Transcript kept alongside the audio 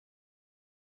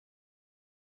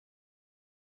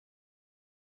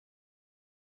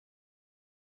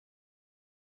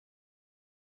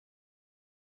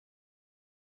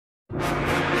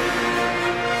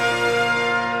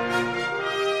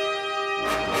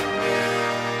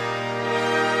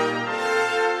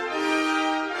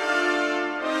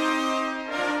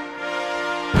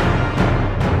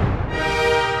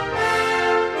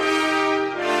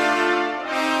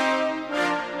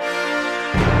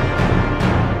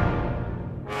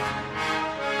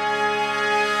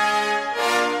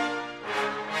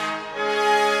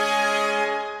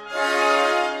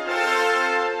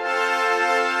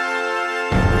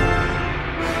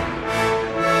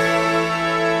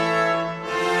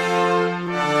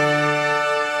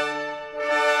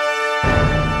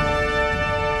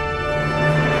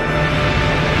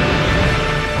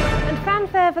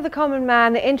Common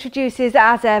Man introduces,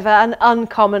 as ever, an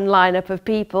uncommon lineup of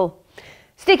people.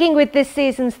 Sticking with this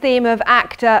season's theme of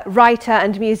actor, writer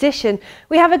and musician,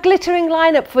 we have a glittering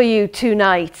lineup for you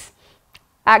tonight.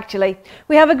 Actually,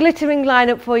 we have a glittering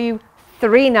lineup for you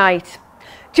three-night.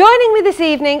 Joining me this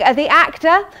evening are the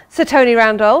actor, Sir Tony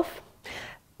Randolph,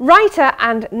 writer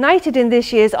and knighted in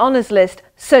this year's honours list,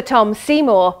 Sir Tom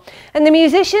Seymour, and the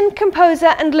musician,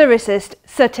 composer and lyricist,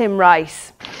 Sir Tim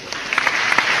Rice.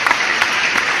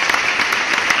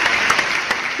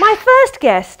 My first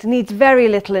guest needs very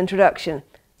little introduction,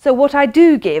 so what I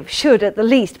do give should at the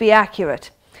least be accurate.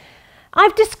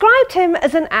 I've described him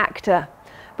as an actor,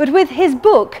 but with his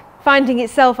book finding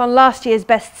itself on last year's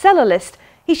bestseller list,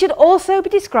 he should also be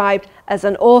described as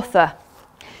an author.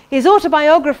 His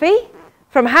autobiography,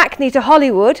 From Hackney to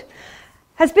Hollywood,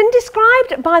 has been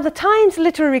described by the Times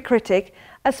literary critic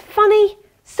as funny,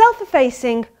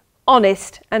 self-effacing,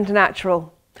 honest and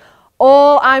natural.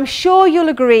 All, I'm sure you'll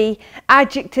agree,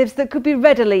 adjectives that could be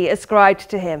readily ascribed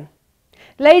to him.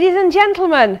 Ladies and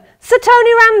gentlemen, Sir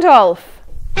Tony Randolph.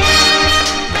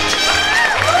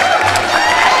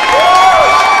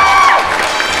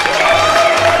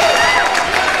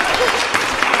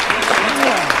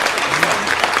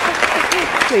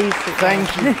 Please.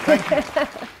 Thank you, thank you.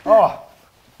 Oh,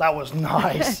 that was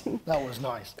nice. That was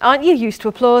nice. Aren't you used to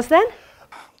applause then?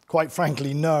 Quite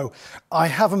frankly, no. I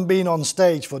haven't been on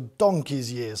stage for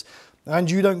donkey's years, and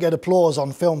you don't get applause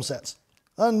on film sets.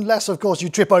 Unless, of course, you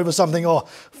trip over something or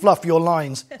fluff your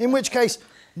lines, in which case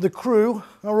the crew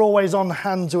are always on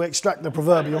hand to extract the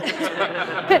proverbial.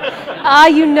 Are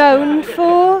you known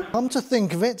for? Come to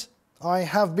think of it, I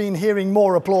have been hearing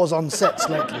more applause on sets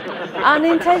lately.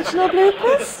 Unintentional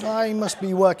bloopers? I must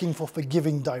be working for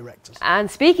forgiving directors. And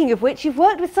speaking of which, you've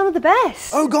worked with some of the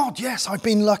best. Oh God, yes, I've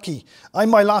been lucky. In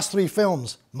my last three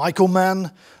films, Michael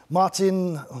Mann,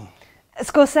 Martin...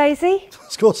 Scorsese?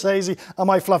 Scorsese, am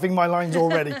I fluffing my lines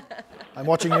already? I'm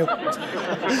watching you.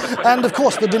 And of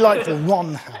course the delightful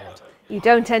Ron Howard. You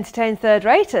don't entertain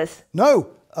third-raters?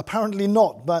 No, apparently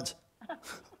not, but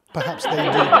perhaps they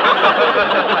do.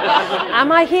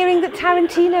 Am I hearing that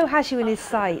Tarantino has you in his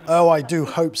sights? Oh, I do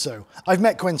hope so. I've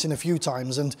met Quentin a few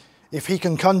times, and if he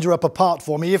can conjure up a part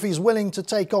for me, if he's willing to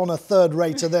take on a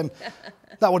third-rater, then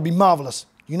that would be marvellous.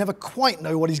 You never quite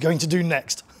know what he's going to do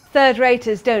next.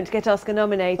 Third-raters don't get Oscar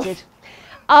nominated.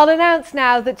 I'll announce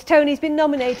now that Tony's been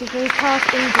nominated for his part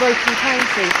in Broken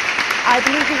County. I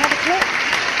believe we have a clip?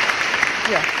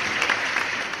 Yes.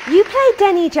 You play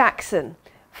Denny Jackson,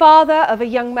 father of a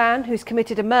young man who's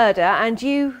committed a murder, and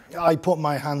you... I put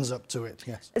my hands up to it,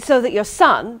 yes. So that your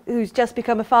son, who's just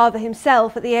become a father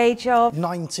himself at the age of...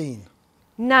 19.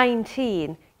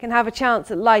 19, can have a chance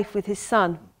at life with his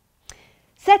son.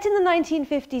 Set in the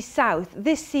 1950s South,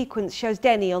 this sequence shows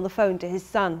Denny on the phone to his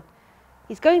son.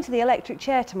 He's going to the electric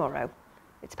chair tomorrow.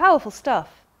 It's powerful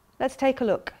stuff. Let's take a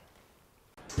look.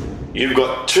 You've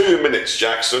got 2 minutes,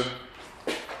 Jackson.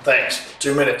 Thanks.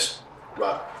 2 minutes.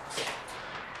 Right.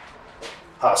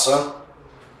 Hi, son.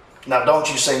 Now,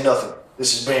 don't you say nothing.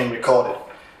 This is being recorded.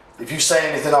 If you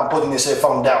say anything, I'm putting this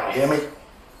earphone down. You hear me?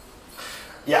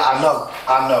 Yeah,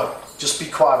 I know. Just be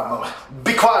quiet a moment.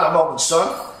 Be quiet a moment,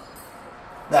 son.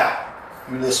 Now,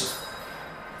 you listen.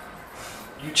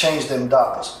 You change them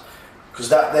diapers, because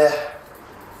that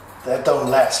don't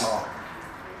last long.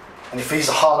 And if he's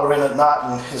hollering at night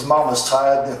and his mama's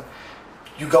tired, then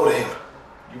you go to him.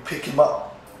 You pick him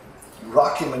up. You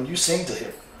rock him and you sing to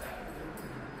him.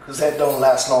 Because that don't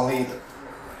last long either.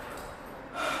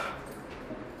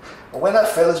 But when that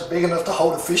fella's big enough to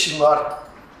hold a fishing rod,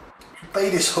 you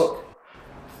bait his hook.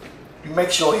 You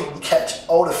make sure he can catch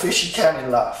all the fish he can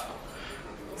in life.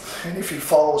 And if he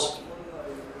falls,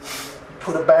 you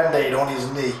put a band-aid on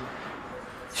his knee.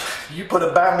 You put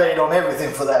a band-aid on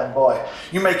everything for that boy.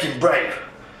 You make him brave.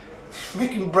 You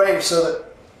make him brave so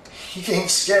that he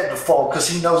ain't scared to fall, because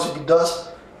he knows if he does,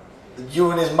 that you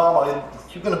and his mama,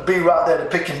 you're going to be right there to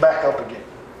pick him back up again.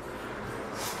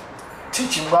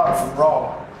 Teach him right from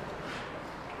wrong.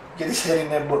 Get his head in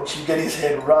their books. You get his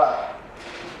head right.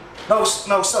 No,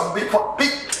 son, be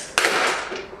quiet.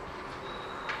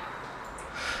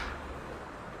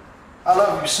 I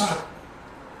love you, son.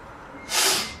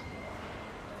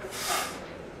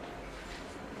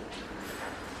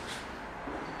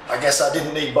 I guess I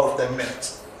didn't need both them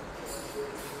minutes.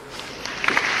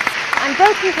 And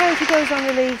Broken County goes on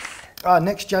release?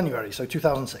 Next January, so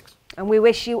 2006. And we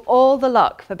wish you all the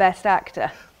luck for Best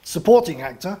Actor. Supporting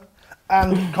actor,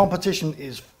 and competition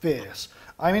is fierce.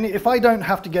 I mean, if I don't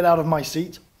have to get out of my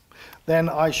seat, then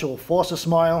I shall force a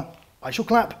smile, I shall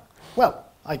clap. Well,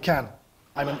 I can.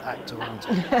 I'm an actor, aren't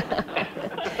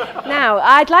I? Now,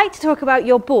 I'd like to talk about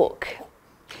your book.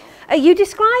 You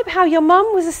describe how your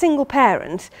mum was a single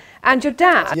parent and your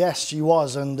dad... Yes, she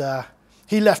was, and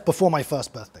he left before my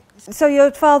first birthday. So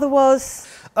your father was...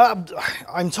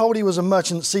 I'm told he was a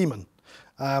merchant seaman.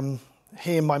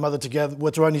 He and my mother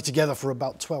were only together for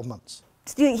about 12 months.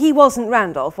 He wasn't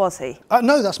Randolph, was he?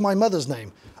 No, that's my mother's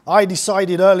name. I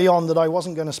decided early on that I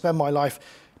wasn't going to spend my life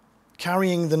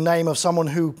carrying the name of someone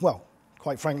who, well,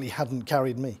 quite frankly, hadn't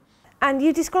carried me. And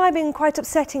you describe in quite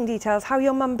upsetting details how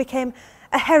your mum became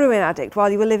a heroin addict while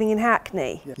you were living in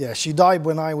Hackney. Yeah, she died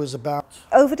when I was about...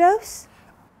 Overdose?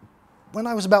 When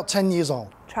I was about 10 years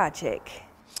old. Tragic.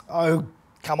 Oh,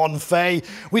 come on, Faye.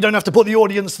 We don't have to put the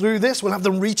audience through this. We'll have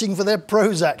them reaching for their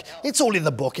Prozac. It's all in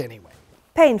the book anyway.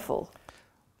 Painful?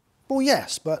 Well,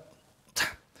 yes, but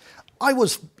I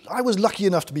was lucky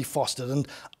enough to be fostered, and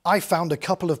I found a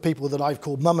couple of people that I've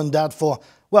called Mum and Dad for,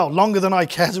 well, longer than I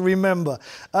care to remember.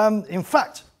 In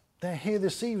fact, they're here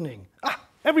this evening.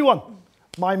 Everyone,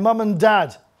 my mum and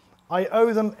dad. I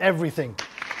owe them everything.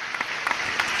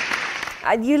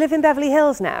 And you live in Beverly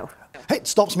Hills now? It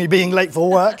stops me being late for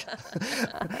work.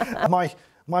 My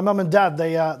mum and dad,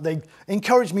 they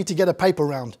encouraged me to get a paper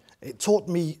round. It taught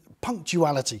me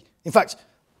punctuality. In fact,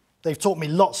 they've taught me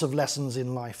lots of lessons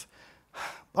in life.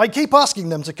 I keep asking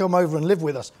them to come over and live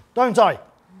with us, don't I?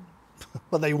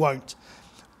 But they won't.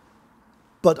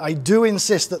 But I do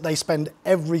insist that they spend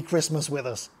every Christmas with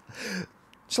us.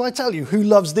 Shall I tell you who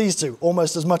loves these two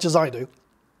almost as much as I do?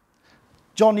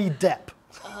 Johnny Depp.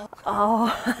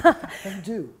 Oh. They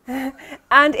do.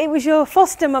 And it was your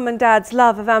foster mum and dad's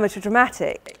love of amateur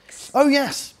dramatics? Oh,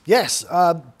 yes, yes.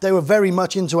 They were very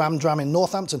much into Amdram in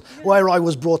Northampton, where I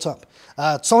was brought up.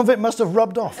 Some of it must have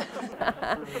rubbed off.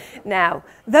 Now,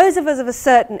 those of us of a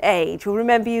certain age will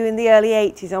remember you in the early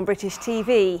 80s on British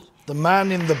TV. The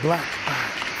Man in the Black Bag.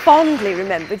 Fondly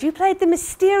remembered, you played the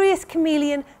mysterious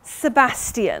chameleon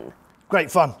Sebastian.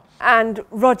 Great fun. And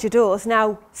Roger Dawes,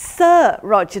 now Sir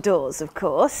Roger Dawes, of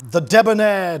course. The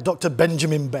debonair Dr.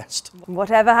 Benjamin Best.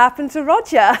 Whatever happened to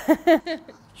Roger?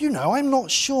 You know, I'm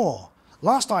not sure.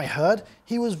 Last I heard,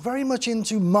 he was very much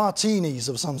into martinis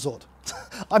of some sort.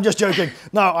 I'm just joking.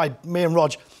 No, me and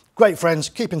Rog, great friends,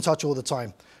 keep in touch all the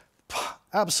time.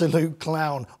 Absolute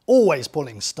clown, always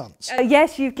pulling stunts.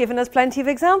 Yes, you've given us plenty of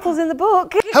examples in the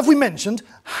book. Have we mentioned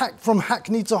From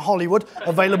Hackney to Hollywood,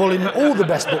 available in all the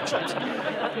best bookshops?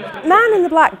 Man in the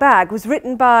Black Bag was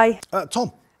written by...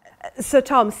 Tom. Sir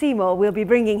Tom Seymour. We'll be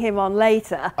bringing him on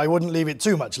later. I wouldn't leave it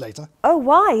too much later. Oh,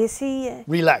 why? Is he...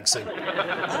 Relaxing.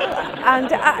 And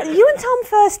you and Tom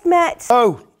first met...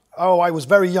 Oh, I was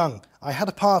very young. I had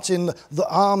a part in The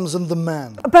Arms and the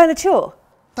Man. Bernard Shaw?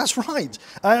 That's right.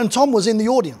 And Tom was in the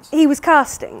audience. He was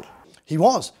casting? He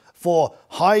was, for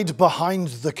Hide Behind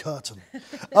the Curtain.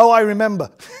 Oh, I remember.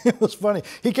 It was funny.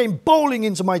 He came bowling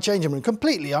into my changing room,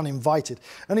 completely uninvited.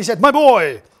 And he said, "My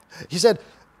boy," he said,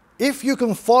 "if you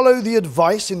can follow the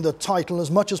advice in the title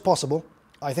as much as possible,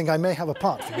 I think I may have a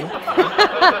part for you."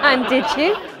 And did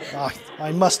you?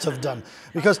 I must have done.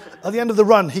 Because at the end of the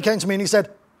run, he came to me and he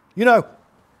said, "You know,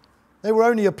 they were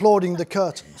only applauding the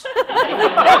curtains."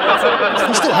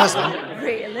 He still has them.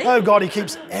 Really? Oh, God, he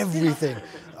keeps everything.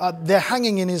 They're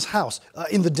hanging in his house,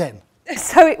 in the den.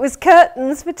 So it was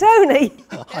curtains for Tony?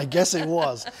 I guess it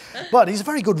was. But he's a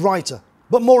very good writer.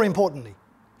 But more importantly,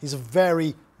 he's a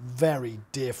very, very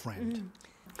dear friend.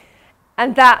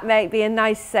 And that may be a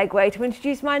nice segue to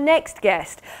introduce my next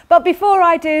guest. But before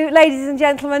I do, ladies and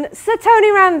gentlemen, Sir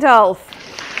Tony Randolph.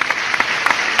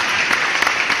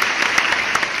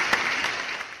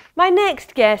 My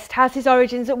next guest has his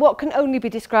origins at what can only be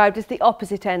described as the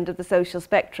opposite end of the social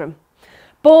spectrum.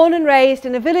 Born and raised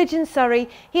in a village in Surrey,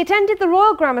 he attended the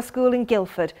Royal Grammar School in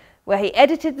Guildford, where he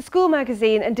edited the school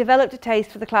magazine and developed a taste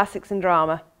for the classics and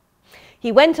drama.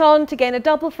 He went on to gain a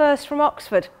double first from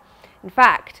Oxford. In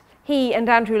fact, he and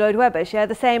Andrew Lloyd Webber share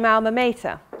the same alma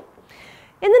mater.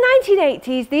 In the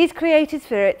 1980s, these creative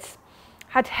spirits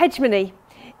had hegemony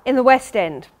in the West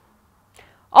End.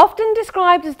 Often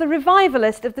described as the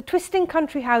revivalist of the twisting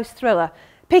country house thriller,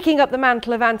 picking up the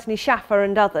mantle of Anthony Shaffer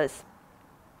and others.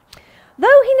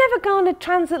 Though he never garnered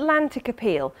transatlantic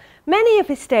appeal, many of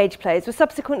his stage plays were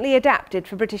subsequently adapted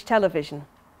for British television.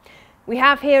 We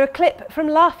have here a clip from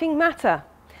Laughing Matter.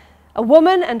 A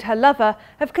woman and her lover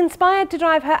have conspired to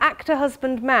drive her actor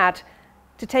husband mad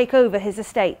to take over his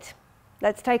estate.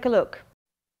 Let's take a look.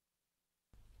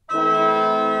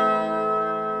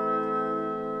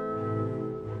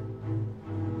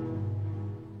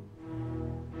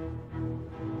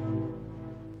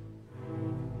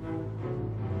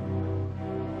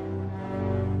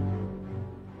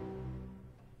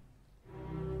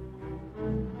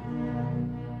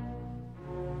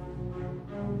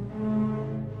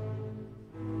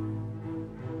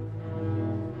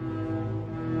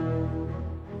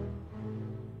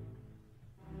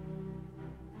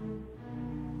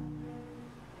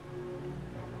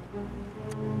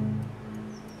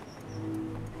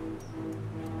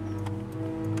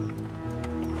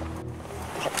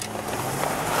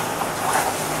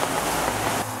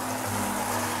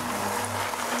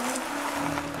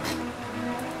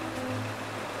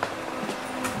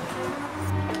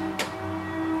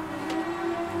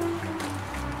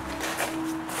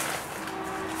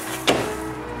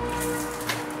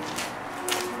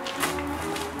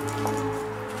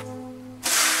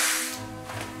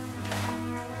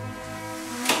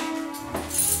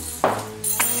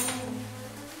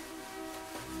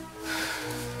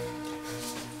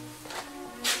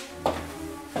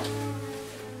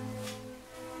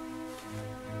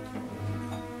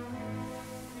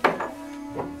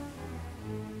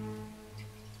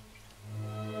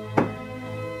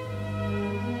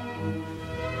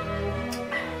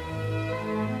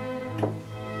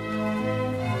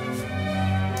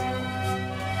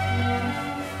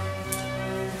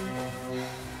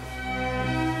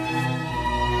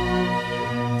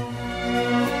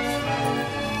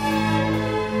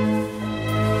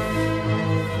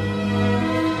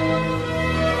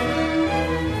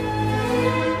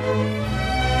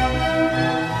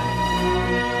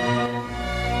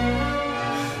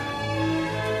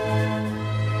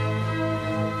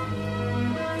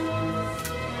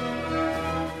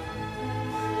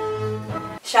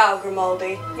 Ciao,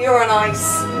 Grimaldi. You're an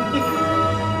ice.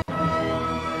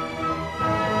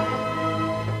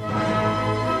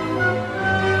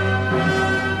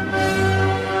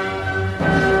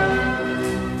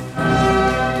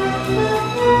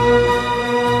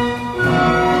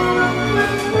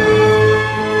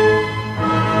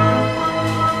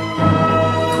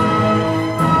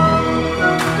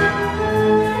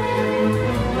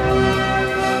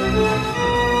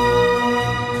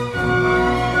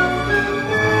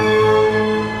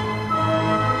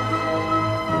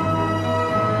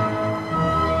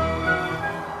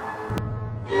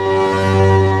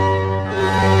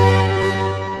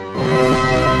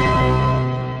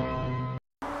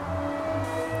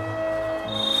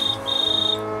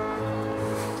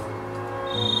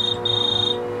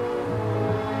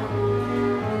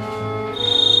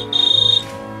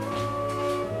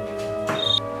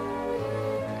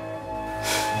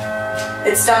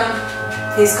 It's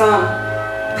done. He's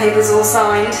gone. Papers all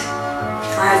signed.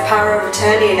 I have power of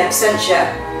attorney in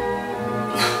absentia.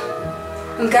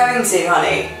 I'm going to,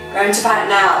 honey. Going to Pat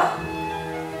now.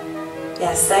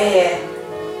 Yes, stay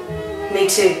here. Me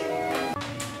too.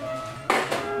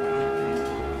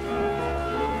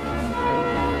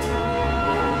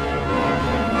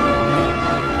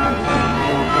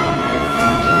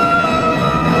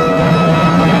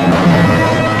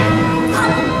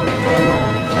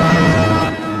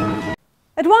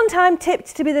 At one time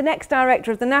tipped to be the next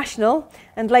director of the National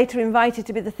and later invited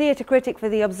to be the theatre critic for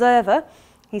the Observer,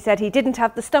 he said he didn't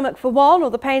have the stomach for one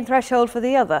or the pain threshold for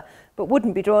the other, but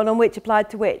wouldn't be drawn on which applied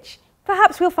to which.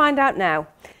 Perhaps we'll find out now.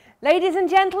 Ladies and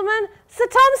gentlemen, Sir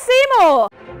Tom Seymour!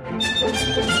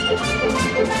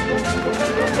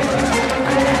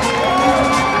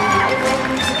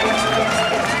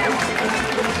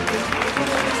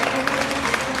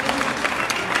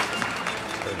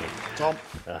 Tom?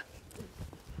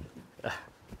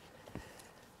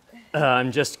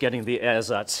 I'm just getting the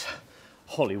ersatz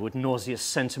Hollywood nauseous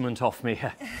sentiment off me.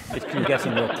 It can get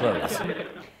in your clothes.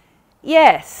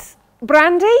 Yes.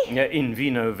 Brandy? In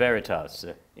vino veritas.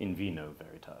 In vino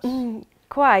veritas.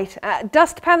 Quite.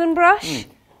 Dustpan and brush?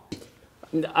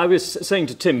 I was saying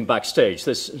to Tim backstage,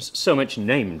 there's so much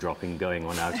name-dropping going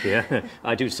on out here.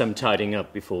 I do some tidying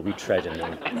up before we tread in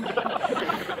them.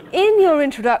 In your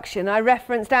introduction, I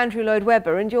referenced Andrew Lloyd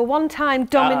Webber and your one-time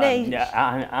domination.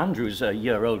 Andrew's a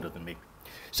year older than me,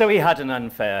 so he had an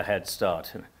unfair head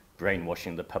start,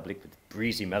 brainwashing the public with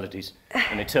breezy melodies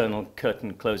and eternal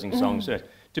curtain-closing songs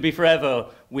to be forever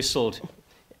whistled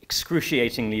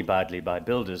excruciatingly badly by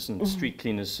builders and street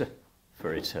cleaners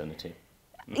for eternity.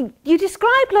 You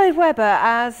described Lloyd Webber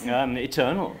as...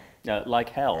 eternal, like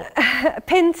hell.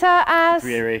 Pinter as...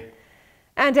 Dreary.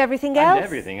 And everything else? And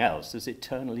everything else is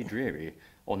eternally dreary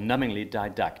or numbingly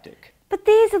didactic. But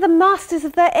these are the masters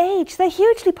of their age. They're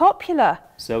hugely popular.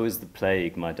 So is the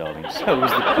plague, my darling. So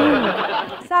is the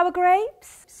plague. Sour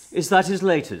grapes? Is that his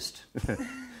latest?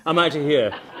 I'm out to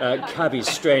hear Cabby's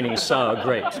Straining Sour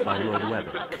Grapes by Lloyd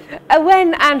Webber.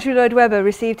 When Andrew Lloyd Webber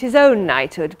received his own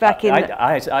knighthood back in...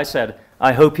 I said,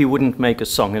 I hope he wouldn't make a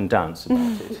song and dance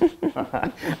about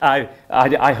it.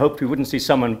 I hoped we wouldn't see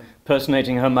someone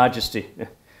personating Her Majesty,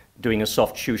 doing a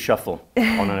soft shoe shuffle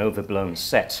on an overblown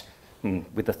set,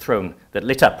 with a throne that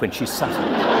lit up when she sat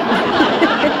on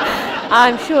it.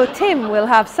 I'm sure Tim will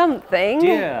have something.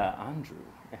 Dear Andrew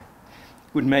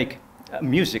would make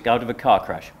music out of a car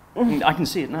crash. I can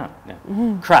see it now.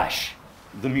 Crash,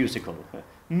 the musical.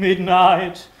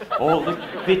 Midnight, all the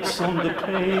bits on the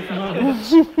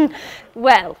pavement.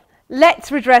 Well, let's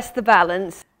redress the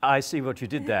balance. I see what you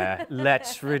did there.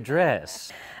 Let's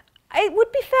redress. It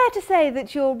would be fair to say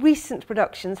that your recent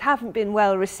productions haven't been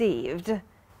well received.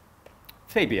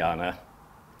 Fabiana.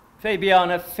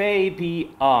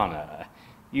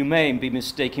 You may be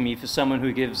mistaking me for someone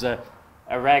who gives a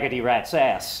raggedy rat's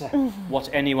ass what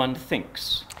anyone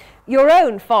thinks. Your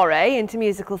own foray into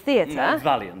musical theatre.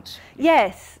 Valiant.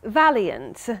 Yes,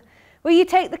 Valiant. Where you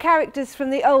take the characters from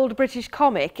the old British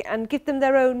comic and give them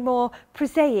their own more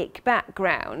prosaic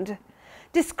background.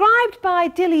 Described by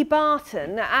Dilly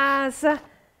Barton as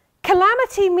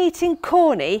calamity meeting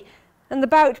corny and the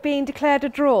bout being declared a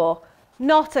draw.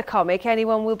 Not a comic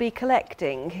anyone will be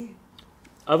collecting.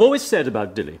 I've always said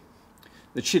about Dilly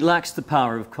that she lacks the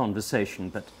power of conversation,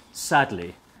 but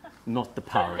sadly, not the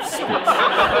power of speech.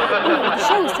 The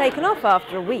show's taken off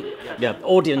after a week. Yeah,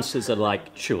 audiences are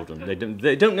like children.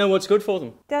 They don't know what's good for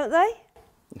them. Don't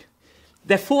they?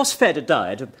 They're force-fed a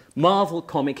diet of Marvel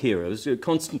comic heroes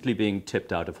constantly being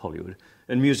tipped out of Hollywood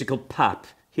and musical pap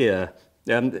here.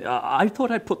 I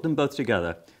thought I'd put them both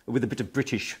together with a bit of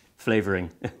British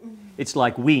flavouring. It's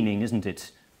like weaning, isn't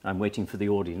it? I'm waiting for the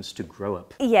audience to grow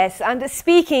up. Yes, and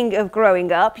speaking of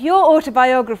growing up, your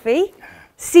autobiography,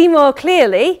 Seymour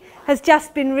Clearly, has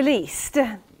just been released.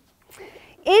 In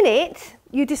it,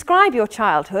 you describe your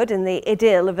childhood in the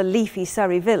idyll of a leafy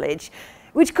Surrey village,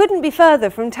 which couldn't be further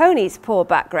from Tony's poor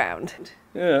background.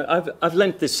 I've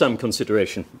lent this some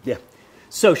consideration. Yeah,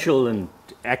 social and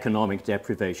economic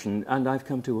deprivation, and I've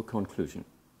come to a conclusion.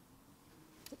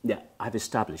 Yeah, I've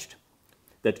established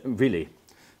that really,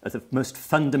 at the most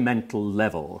fundamental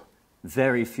level,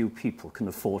 very few people can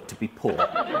afford to be poor.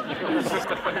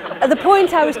 The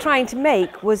point I was trying to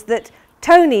make was that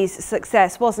Tony's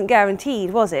success wasn't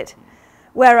guaranteed, was it?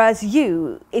 Whereas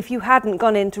you, if you hadn't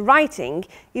gone into writing,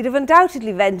 you'd have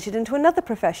undoubtedly ventured into another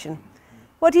profession.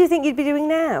 What do you think you'd be doing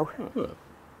now?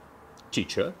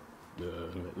 Teacher,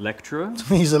 lecturer.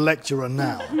 He's a lecturer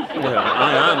now.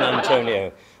 I am,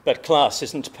 Antonio, but class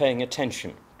isn't paying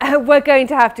attention. We're going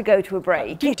to have to go to a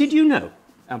break. Did you know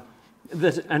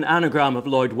that an anagram of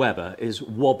Lloyd Webber is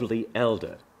wobbly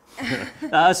elder?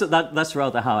 So that's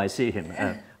rather how I see him.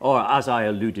 Or, as I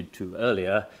alluded to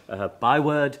earlier,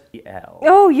 byword L.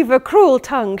 Oh, you've a cruel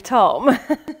tongue, Tom.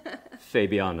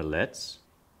 Fabiana Letts.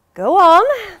 Go on.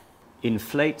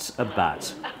 Inflates a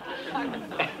bat.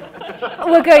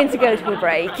 We're going to go to a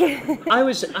break. I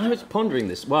was pondering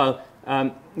this while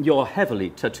your heavily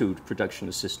tattooed production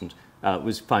assistant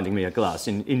was finding me a glass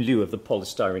in lieu of the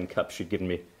polystyrene cup she'd given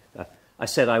me. I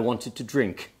said I wanted to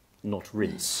drink, not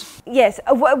rinse. Yes,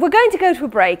 we're going to go to a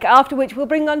break, after which we'll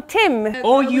bring on Tim.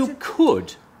 Or you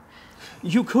could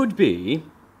be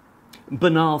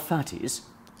banal fatties,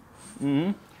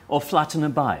 or flatten a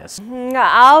bias.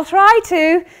 I'll try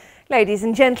to. Ladies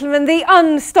and gentlemen, the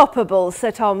unstoppable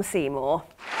Sir Tom Seymour.